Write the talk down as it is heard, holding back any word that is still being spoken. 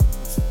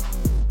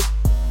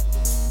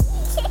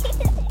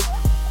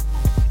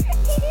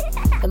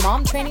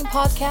Mom Training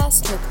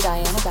Podcast with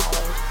Diana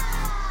Ballard.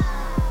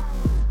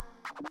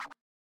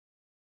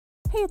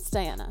 Hey, it's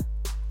Diana.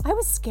 I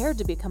was scared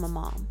to become a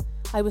mom.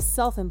 I was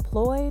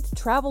self-employed,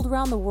 traveled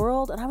around the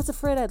world, and I was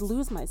afraid I'd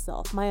lose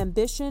myself, my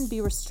ambition,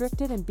 be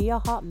restricted, and be a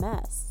hot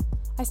mess.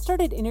 I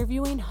started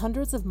interviewing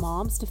hundreds of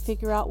moms to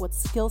figure out what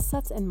skill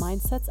sets and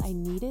mindsets I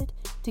needed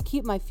to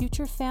keep my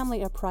future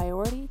family a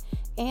priority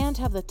and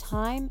have the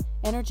time,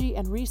 energy,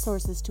 and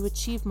resources to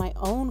achieve my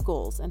own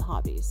goals and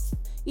hobbies.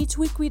 Each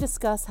week we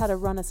discuss how to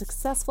run a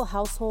successful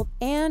household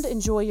and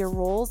enjoy your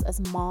roles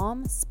as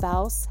mom,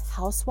 spouse,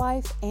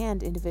 housewife,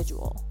 and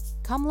individual.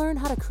 Come learn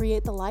how to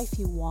create the life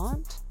you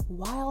want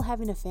while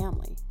having a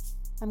family.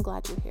 I'm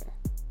glad you're here.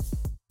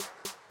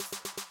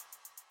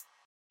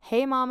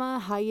 Hey mama,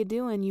 how you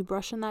doing? You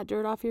brushing that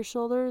dirt off your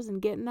shoulders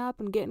and getting up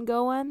and getting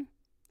going?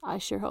 I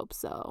sure hope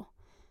so.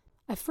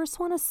 I first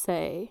want to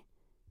say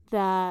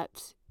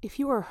that if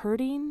you are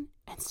hurting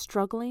and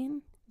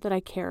struggling, that I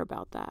care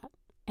about that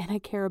and I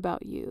care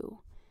about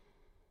you.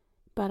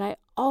 But I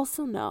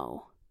also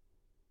know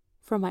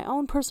from my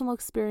own personal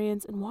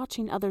experience and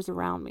watching others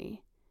around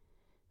me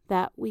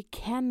that we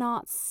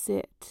cannot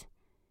sit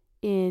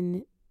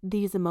in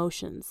these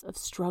emotions of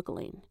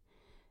struggling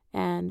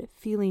and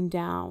feeling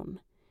down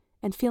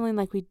and feeling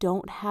like we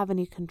don't have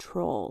any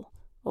control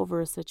over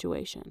a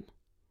situation.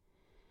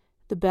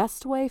 The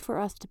best way for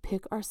us to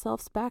pick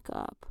ourselves back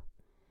up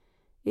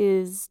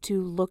is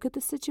to look at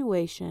the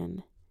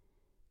situation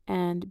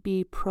and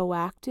be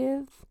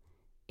proactive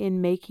in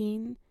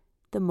making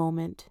the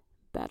moment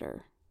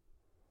better.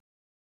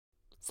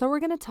 So we're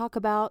going to talk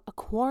about a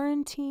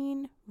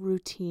quarantine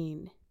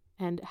routine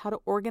and how to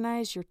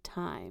organize your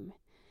time.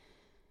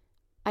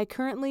 I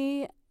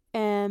currently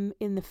am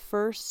in the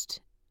first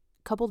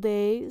couple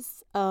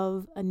days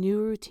of a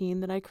new routine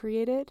that I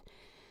created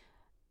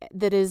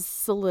that is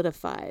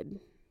solidified,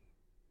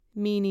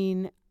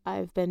 meaning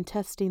I've been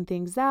testing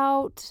things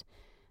out,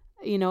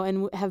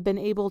 and have been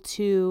able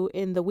to,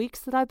 in the weeks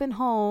that I've been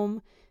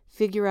home,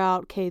 figure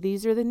out, okay,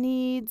 these are the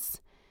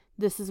needs.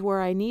 This is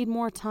where I need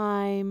more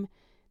time.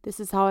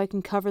 This is how I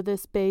can cover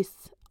this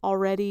base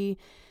already.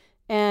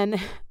 And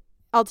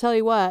I'll tell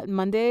you what,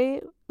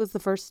 Monday was the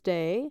first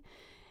day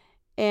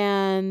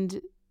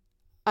and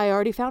I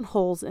already found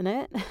holes in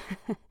it.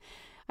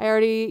 I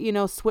already,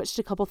 switched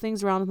a couple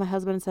things around with my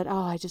husband and said,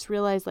 I just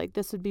realized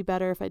this would be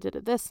better if I did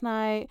it this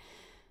night.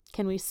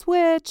 Can we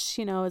switch?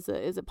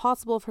 Is it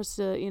possible for us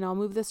to,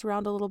 move this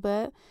around a little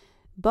bit?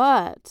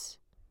 But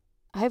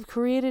I've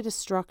created a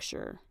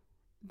structure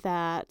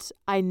that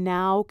I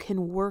now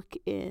can work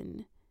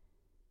in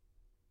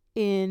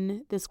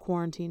this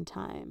quarantine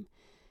time.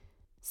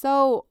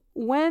 So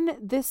when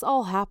this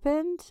all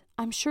happened,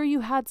 I'm sure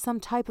you had some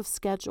type of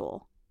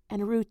schedule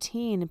and a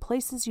routine and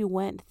places you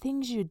went,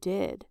 things you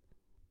did.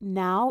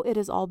 Now it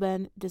has all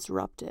been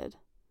disrupted.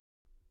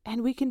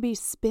 And we can be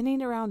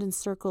spinning around in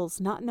circles,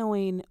 not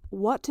knowing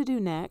what to do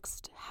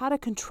next, how to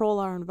control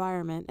our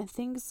environment, and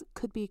things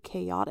could be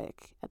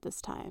chaotic at this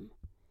time.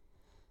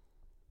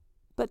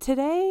 But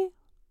today,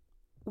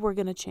 we're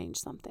going to change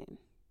something.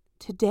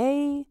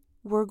 Today,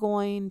 we're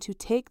going to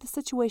take the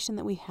situation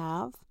that we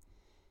have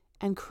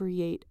and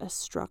create a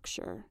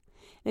structure.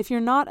 If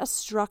you're not a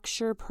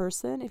structure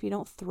person, if you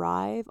don't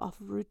thrive off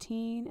of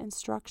routine and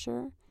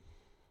structure,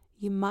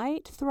 you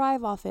might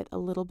thrive off it a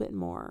little bit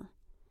more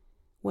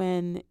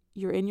when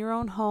you're in your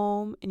own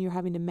home and you're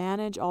having to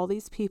manage all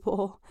these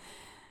people,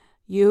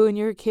 you and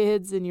your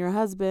kids and your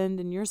husband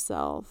and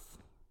yourself.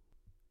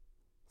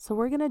 So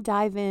we're going to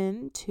dive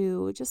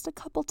into just a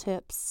couple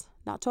tips,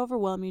 not to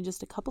overwhelm you,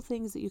 just a couple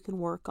things that you can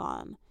work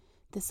on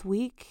this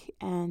week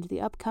and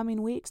the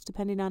upcoming weeks,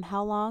 depending on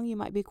how long you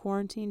might be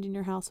quarantined in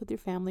your house with your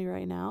family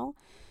right now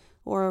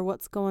or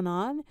what's going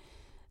on.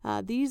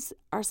 These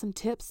are some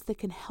tips that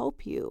can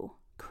help you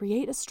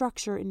create a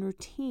structure and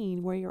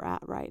routine where you're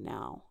at right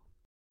now.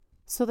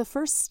 So the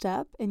first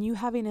step in you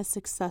having a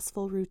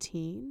successful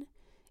routine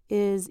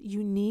is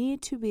you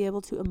need to be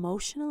able to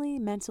emotionally,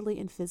 mentally,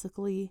 and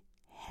physically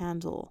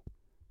handle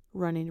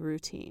running a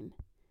routine.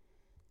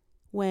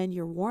 When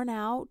you're worn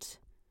out,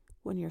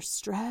 when you're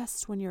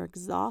stressed, when you're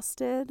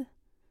exhausted,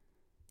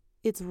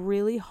 it's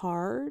really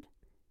hard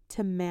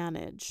to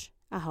manage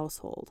a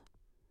household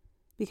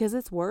because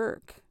it's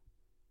work.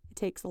 It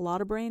takes a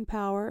lot of brain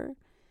power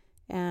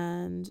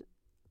and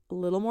a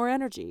little more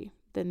energy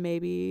than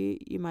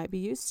maybe you might be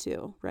used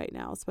to right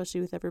now, especially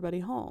with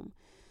everybody home.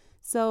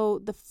 So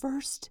the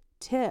first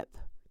tip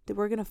that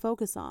we're going to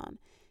focus on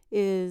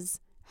is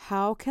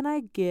how can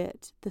I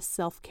get the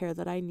self-care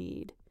that I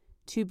need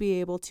to be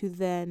able to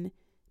then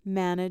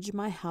manage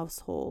my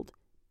household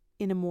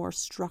in a more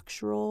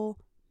structural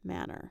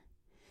manner.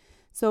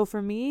 So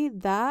for me,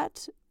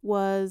 that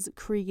was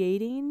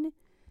creating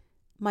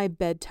my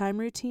bedtime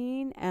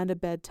routine and a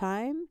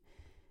bedtime.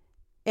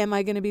 Am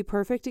I going to be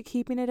perfect at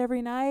keeping it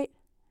every night?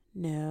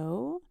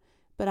 No,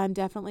 but I'm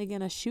definitely going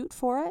to shoot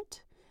for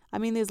it. I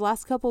mean, these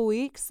last couple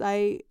weeks,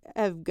 I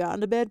have gone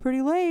to bed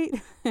pretty late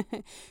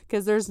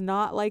because there's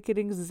not an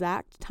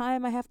exact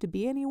time I have to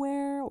be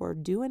anywhere or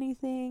do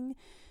anything.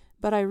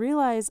 But I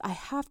realize I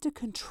have to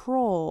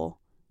control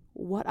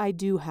what I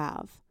do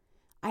have.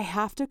 I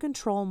have to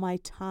control my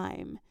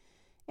time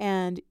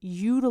and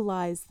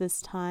utilize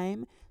this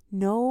time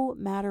no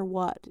matter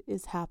what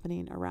is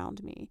happening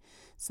around me.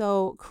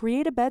 So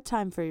create a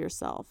bedtime for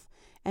yourself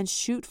and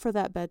shoot for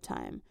that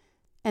bedtime.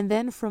 And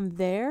then from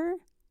there,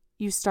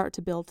 you start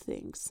to build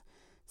things.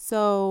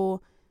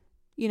 So,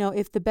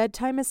 if the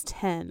bedtime is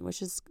 10,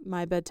 which is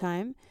my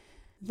bedtime,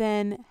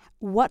 then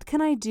what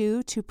can I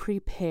do to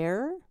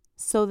prepare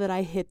so that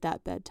I hit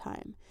that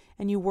bedtime?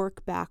 And you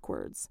work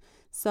backwards.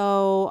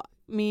 So,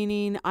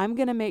 meaning I'm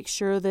going to make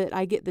sure that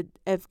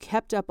I've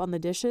kept up on the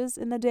dishes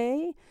in the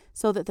day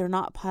so that they're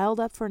not piled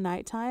up for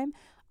nighttime.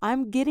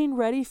 I'm getting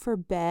ready for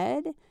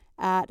bed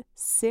at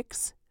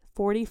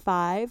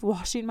 6:45,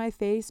 washing my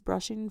face,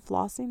 brushing,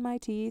 flossing my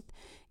teeth,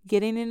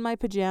 getting in my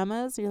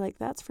pajamas. You're like,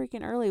 that's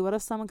freaking early. What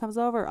if someone comes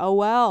over? Oh,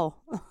 well,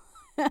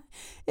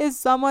 if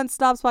someone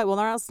stops by, well,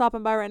 they're not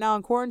stopping by right now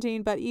in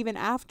quarantine, but even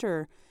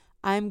after,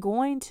 I'm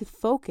going to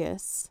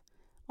focus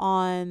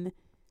on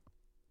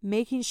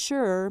making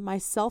sure my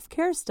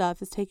self-care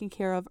stuff is taken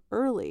care of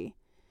early,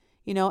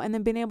 and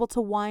then being able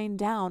to wind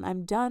down.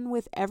 I'm done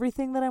with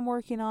everything that I'm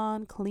working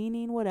on,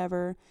 cleaning,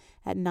 whatever,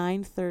 at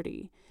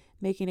 9:30,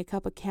 making a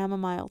cup of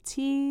chamomile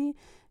tea,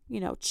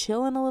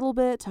 chilling a little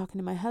bit, talking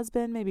to my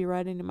husband, maybe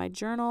writing in my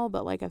journal,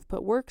 but I've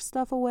put work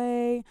stuff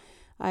away.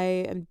 I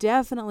am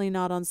definitely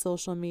not on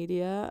social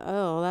media.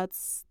 Oh,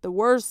 that's the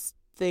worst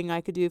thing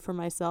I could do for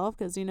myself,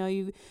 because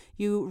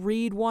you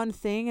read one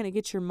thing and it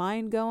gets your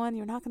mind going.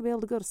 You're not going to be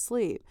able to go to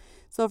sleep.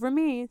 So for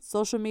me,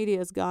 social media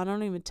is gone. I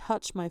don't even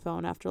touch my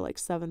phone after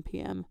 7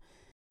 p.m.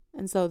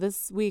 And so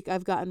this week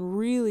I've gotten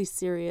really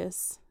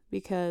serious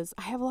because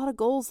I have a lot of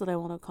goals that I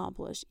want to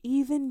accomplish,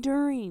 even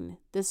during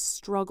this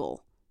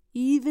struggle,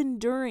 even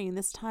during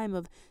this time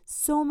of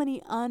so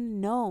many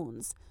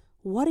unknowns.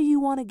 What do you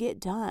want to get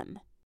done?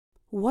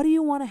 What do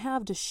you want to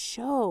have to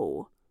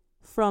show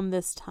from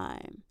this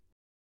time?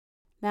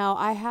 Now,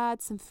 I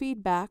had some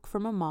feedback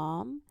from a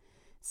mom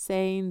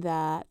saying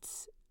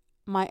that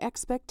my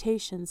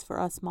expectations for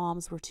us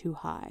moms were too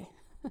high.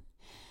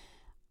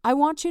 I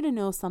want you to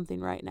know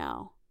something right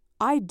now.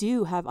 I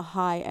do have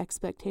high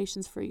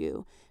expectations for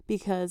you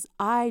because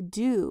I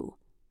do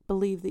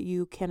believe that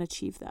you can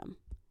achieve them.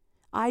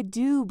 I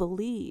do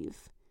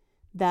believe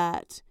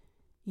that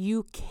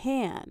you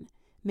can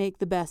make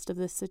the best of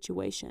this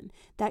situation,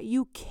 that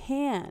you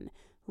can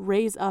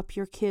raise up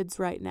your kids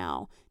right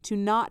now to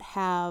not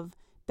have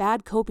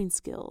bad coping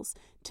skills,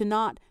 to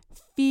not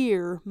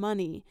fear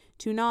money,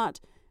 to not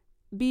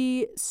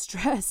be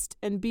stressed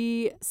and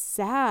be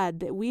sad,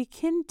 that we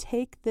can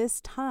take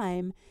this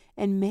time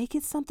and make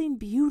it something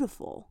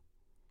beautiful,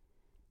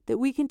 that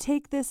we can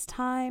take this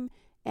time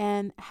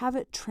and have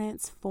it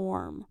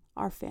transform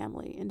our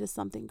family into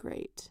something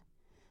great.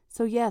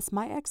 So yes,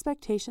 my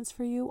expectations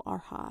for you are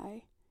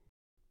high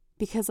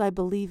because I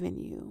believe in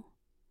you,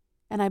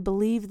 and I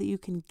believe that you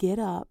can get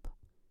up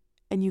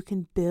and you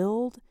can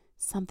build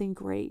something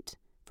great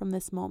from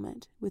this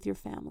moment with your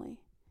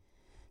family.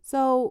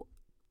 So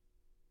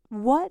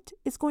what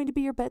is going to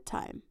be your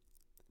bedtime?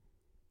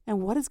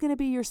 And what is going to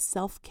be your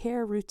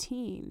self-care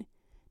routine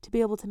to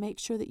be able to make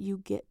sure that you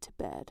get to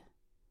bed?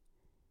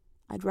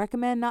 I'd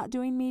recommend not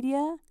doing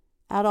media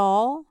at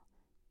all.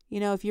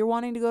 If you're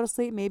wanting to go to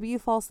sleep, maybe you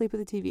fall asleep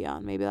with the TV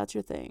on. Maybe that's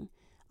your thing.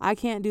 I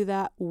can't do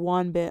that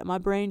one bit. My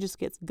brain just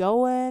gets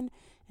going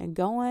and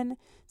going.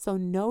 So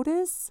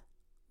notice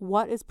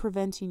what is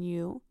preventing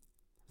you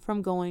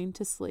from going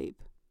to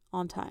sleep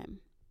on time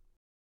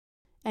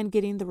and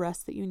getting the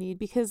rest that you need,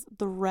 because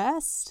the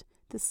rest,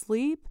 the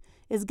sleep,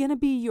 is going to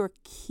be your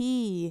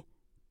key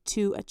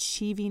to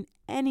achieving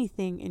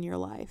anything in your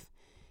life.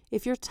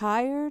 If you're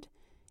tired,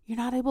 you're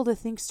not able to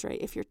think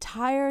straight. If you're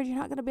tired, you're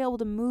not going to be able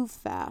to move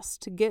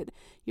fast to get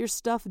your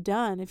stuff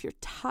done. If you're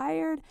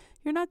tired,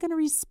 you're not going to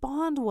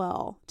respond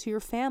well to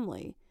your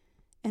family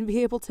and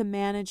be able to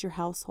manage your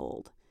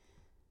household.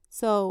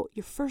 So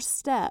your first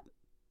step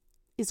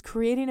is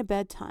creating a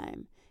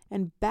bedtime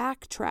and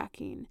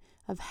backtracking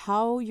of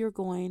how you're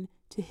going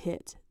to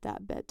hit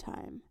that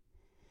bedtime.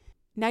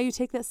 Now you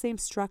take that same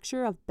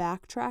structure of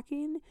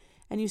backtracking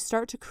and you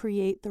start to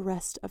create the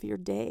rest of your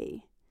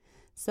day.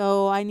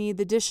 So I need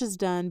the dishes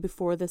done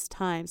before this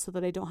time so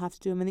that I don't have to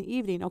do them in the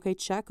evening. Okay,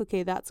 check.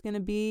 Okay, that's going to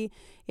be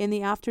in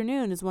the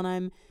afternoon is when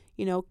I'm,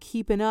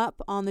 keeping up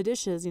on the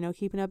dishes,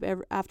 keeping up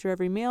after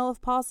every meal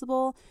if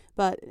possible.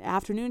 But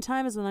afternoon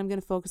time is when I'm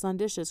going to focus on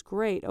dishes.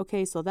 Great.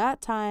 Okay, so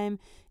that time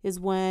is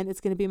when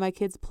it's going to be my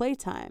kids'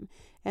 playtime.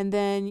 And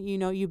then,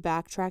 you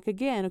backtrack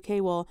again.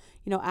 Okay, well,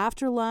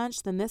 after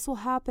lunch, then this will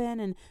happen.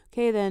 And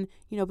okay, then,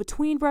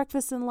 between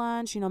breakfast and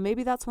lunch,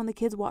 maybe that's when the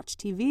kids watch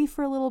TV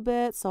for a little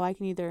bit. So I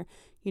can either,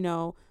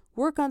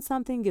 work on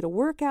something, get a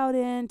workout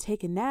in,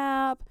 take a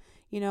nap,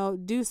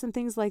 do some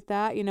things like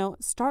that.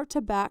 Start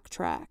to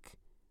backtrack.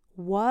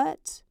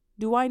 What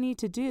do I need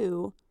to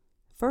do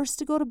first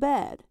to go to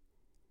bed?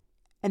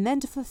 And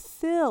then to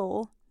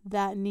fulfill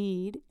that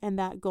need and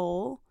that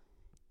goal,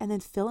 and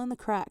then fill in the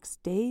cracks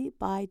day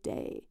by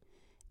day.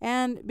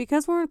 And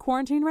because we're in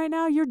quarantine right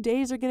now, your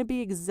days are going to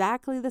be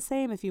exactly the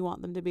same if you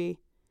want them to be.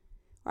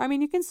 Or, I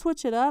mean, you can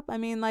switch it up. I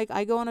mean, like,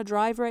 I go on a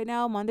drive right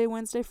now, Monday,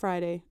 Wednesday,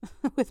 Friday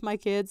with my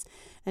kids.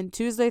 And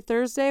Tuesday,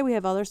 Thursday, we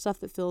have other stuff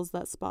that fills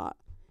that spot.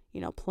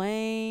 You know,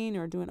 playing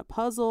or doing a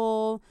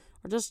puzzle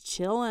or just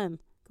chilling,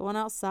 going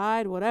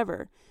outside,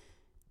 whatever.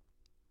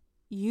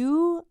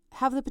 You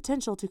have the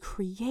potential to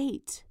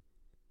create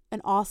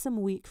an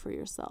awesome week for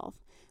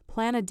yourself.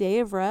 Plan a day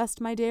of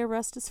rest. My day of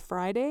rest is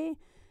Friday,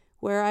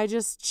 where I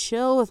just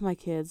chill with my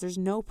kids. There's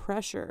no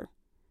pressure.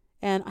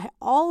 And I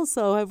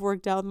also have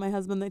worked out with my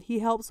husband that he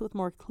helps with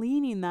more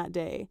cleaning that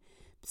day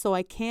so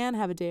I can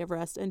have a day of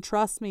rest. And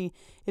trust me,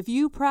 if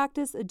you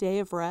practice a day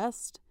of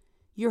rest,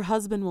 your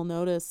husband will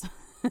notice.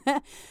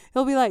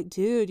 He'll be like,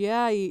 dude,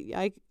 yeah,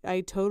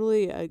 I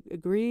totally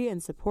agree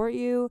and support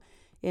you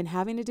in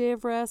having a day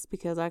of rest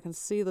because I can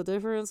see the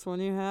difference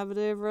when you have a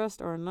day of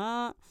rest or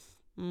not.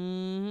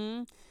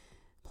 Plan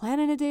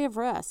in a day of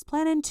rest.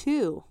 Plan in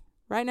 2.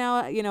 Right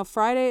now,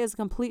 Friday is a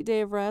complete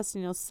day of rest.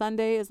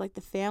 Sunday is like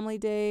the family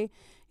day,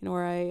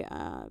 where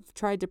I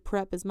tried to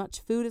prep as much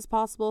food as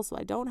possible so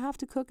I don't have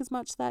to cook as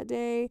much that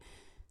day.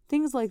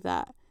 Things like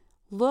that.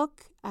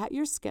 Look at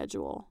your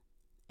schedule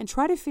and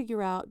try to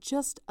figure out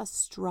just a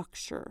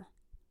structure.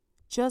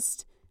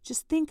 Just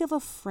think of a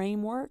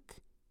framework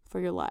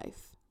for your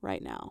life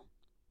right now.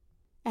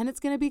 And it's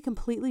going to be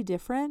completely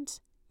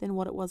different than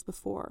what it was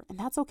before. And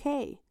that's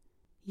okay.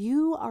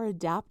 You are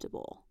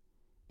adaptable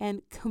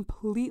and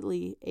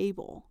completely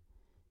able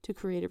to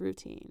create a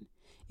routine.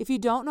 If you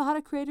don't know how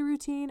to create a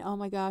routine, oh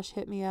my gosh,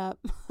 hit me up.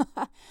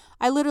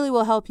 I literally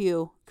will help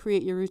you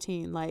create your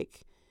routine,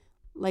 like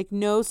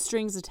no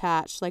strings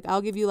attached. Like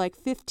I'll give you like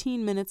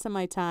 15 minutes of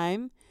my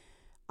time.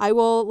 I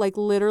will like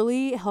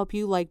literally help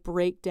you like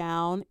break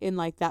down in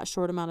like that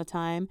short amount of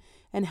time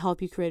and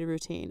help you create a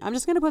routine. I'm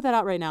just going to put that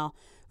out right now.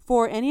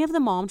 For any of the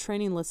mom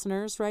training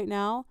listeners right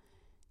now,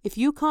 if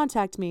you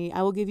contact me,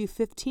 I will give you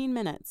 15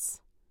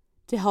 minutes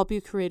to help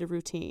you create a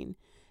routine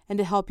and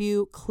to help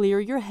you clear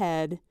your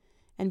head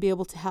and be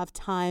able to have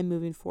time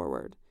moving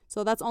forward.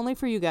 So that's only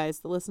for you guys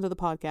that listen to the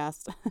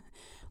podcast.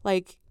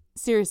 Like,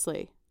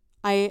 seriously,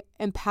 I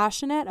am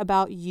passionate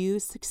about you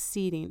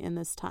succeeding in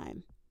this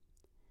time.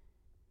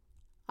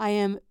 I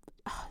am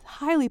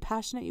highly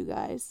passionate, you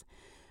guys,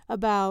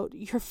 about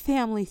your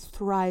family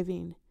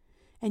thriving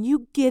and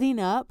you getting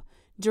up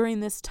during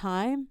this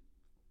time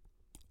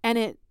and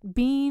it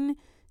being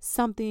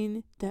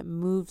something that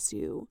moves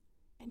you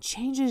and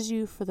changes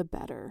you for the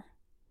better.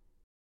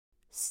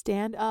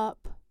 Stand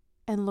up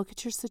and look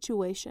at your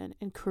situation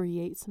and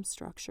create some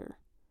structure.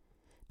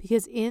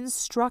 Because in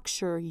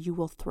structure, you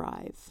will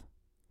thrive.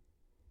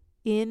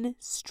 In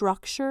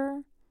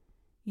structure,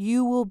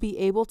 you will be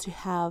able to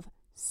have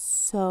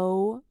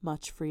so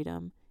much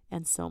freedom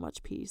and so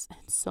much peace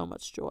and so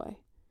much joy.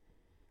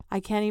 I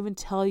can't even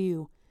tell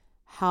you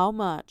how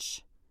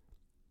much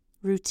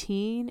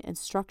routine and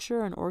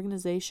structure and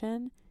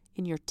organization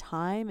in your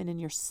time and in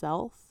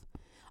yourself.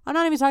 I'm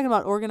not even talking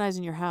about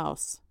organizing your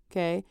house,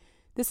 okay?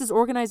 This is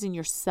organizing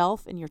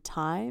yourself and your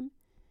time.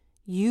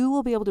 You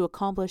will be able to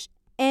accomplish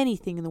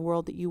anything in the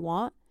world that you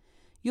want.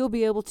 You'll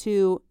be able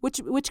to,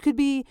 which could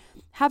be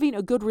having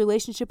a good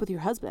relationship with your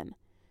husband,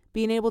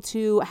 being able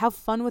to have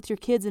fun with your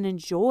kids and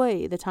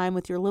enjoy the time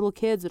with your little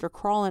kids that are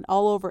crawling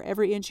all over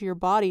every inch of your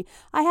body.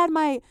 I had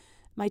my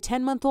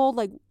 10-month-old,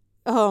 like,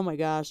 oh my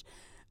gosh.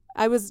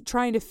 I was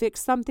trying to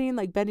fix something,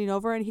 like bending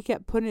over, and he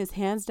kept putting his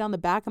hands down the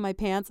back of my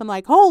pants. I'm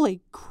like,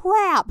 holy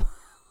crap.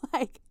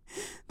 Like,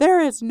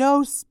 there is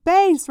no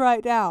space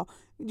right now.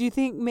 Do you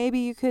think maybe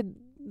you could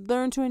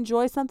learn to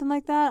enjoy something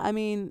like that? I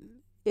mean,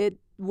 it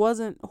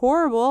wasn't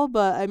horrible,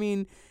 but I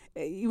mean,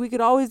 we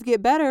could always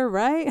get better,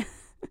 right?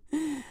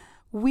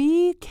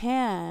 We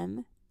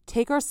can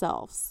take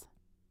ourselves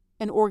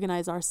and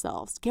organize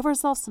ourselves, give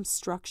ourselves some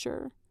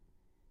structure,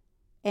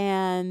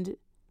 and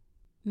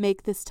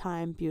make this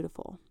time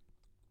beautiful.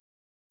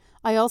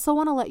 I also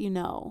want to let you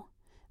know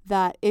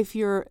that if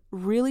you're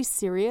really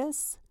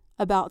serious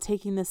about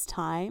taking this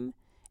time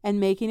and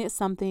making it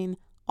something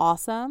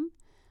awesome,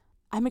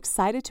 I'm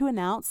excited to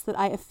announce that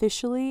I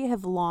officially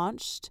have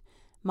launched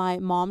my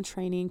mom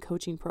training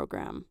coaching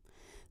program.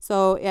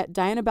 So at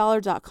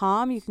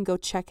dianaballard.com, you can go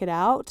check it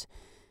out.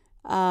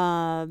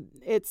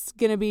 It's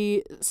going to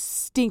be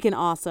stinking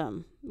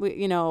awesome.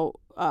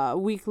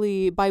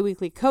 Bi-weekly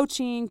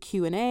coaching,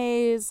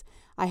 Q&As.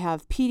 I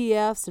have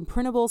PDFs and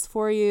printables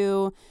for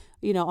you.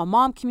 A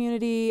mom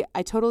community.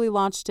 I totally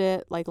launched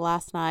it like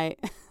last night.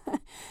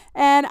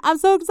 And I'm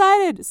so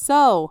excited.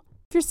 So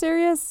if you're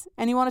serious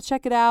and you want to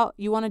check it out,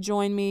 you want to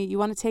join me, you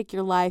want to take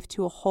your life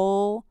to a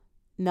whole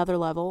nother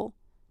level,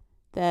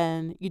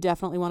 then you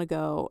definitely want to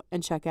go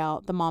and check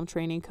out the mom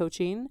training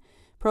coaching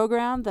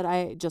program that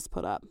I just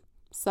put up.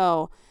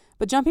 So,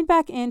 but jumping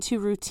back into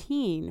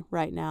routine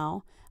right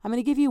now, I'm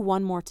going to give you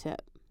one more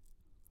tip.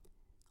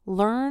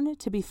 Learn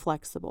to be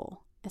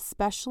flexible,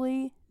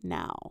 especially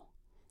now.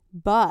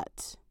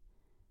 But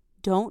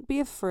don't be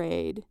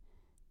afraid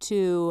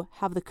to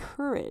have the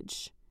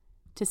courage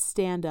to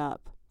stand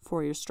up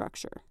for your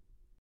structure.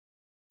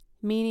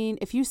 Meaning,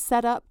 if you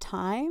set up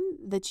time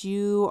that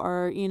you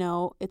are,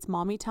 it's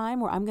mommy time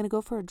where I'm going to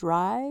go for a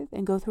drive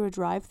and go through a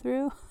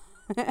drive-through.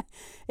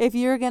 If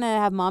you're going to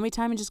have mommy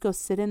time and just go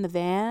sit in the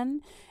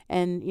van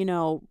and,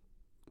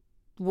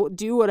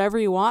 do whatever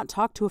you want,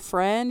 talk to a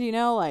friend,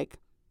 like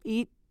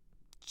eat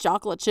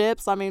chocolate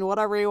chips,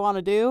 whatever you want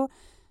to do,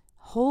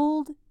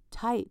 hold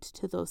tight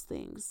to those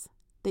things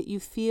that you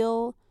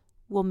feel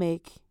will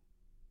make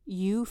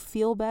you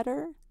feel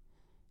better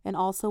and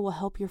also will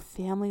help your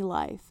family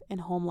life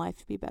and home life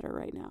to be better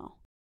right now.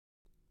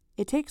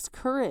 It takes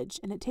courage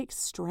and it takes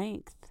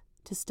strength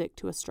to stick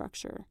to a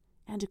structure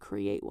and to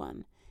create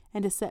one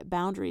and to set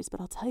boundaries.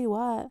 But I'll tell you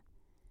what,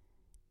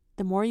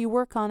 the more you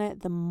work on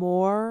it, the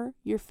more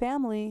your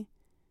family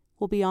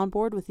will be on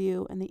board with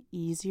you and the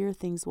easier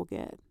things will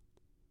get.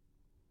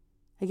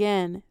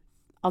 Again,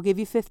 I'll give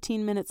you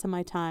 15 minutes of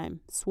my time.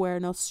 Swear,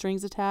 no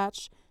strings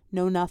attached,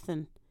 no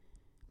nothing.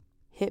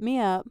 Hit me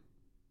up.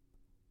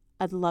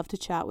 I'd love to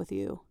chat with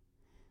you.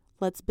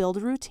 Let's build a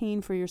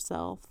routine for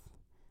yourself.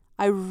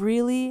 I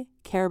really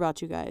care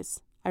about you guys.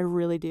 I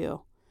really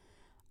do.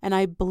 And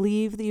I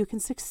believe that you can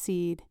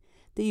succeed,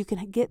 that you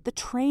can get the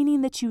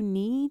training that you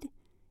need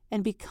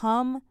and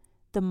become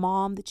the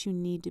mom that you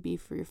need to be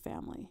for your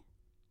family.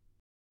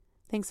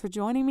 Thanks for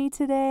joining me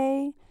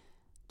today.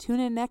 Tune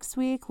in next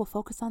week. We'll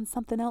focus on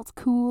something else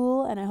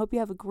cool. And I hope you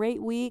have a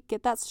great week.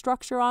 Get that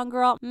structure on,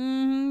 girl.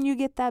 You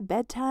get that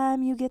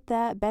bedtime. You get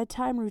that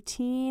bedtime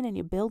routine and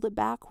you build it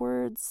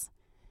backwards.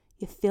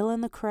 You fill in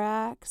the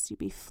cracks. You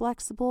be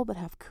flexible but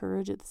have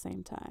courage at the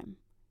same time.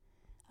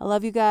 I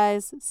love you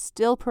guys.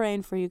 Still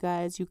praying for you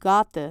guys. You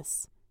got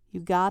this. You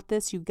got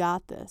this. You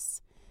got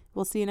this.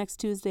 We'll see you next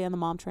Tuesday on the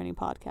Mom Training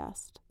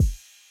Podcast.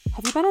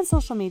 Have you been on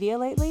social media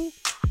lately?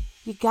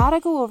 You gotta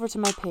go over to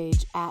my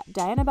page at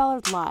Diana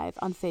Ballard Live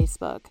on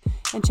Facebook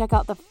and check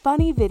out the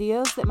funny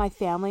videos that my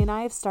family and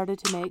I have started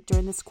to make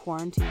during this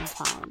quarantine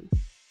time.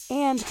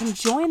 And come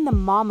join the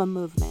mama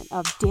movement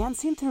of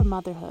dancing through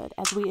motherhood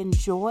as we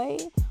enjoy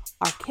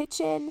our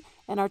kitchen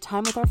and our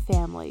time with our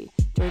family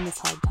during this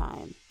hard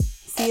time.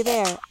 See you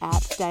there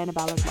at Diana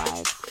Ballard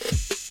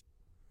Live.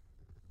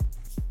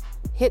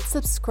 Hit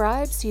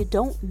subscribe so you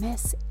don't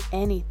miss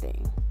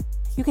anything.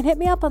 You can hit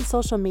me up on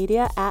social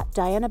media at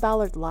Diana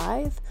Ballard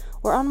Live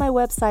or on my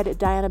website at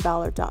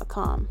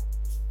dianaballard.com.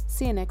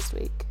 See you next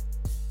week.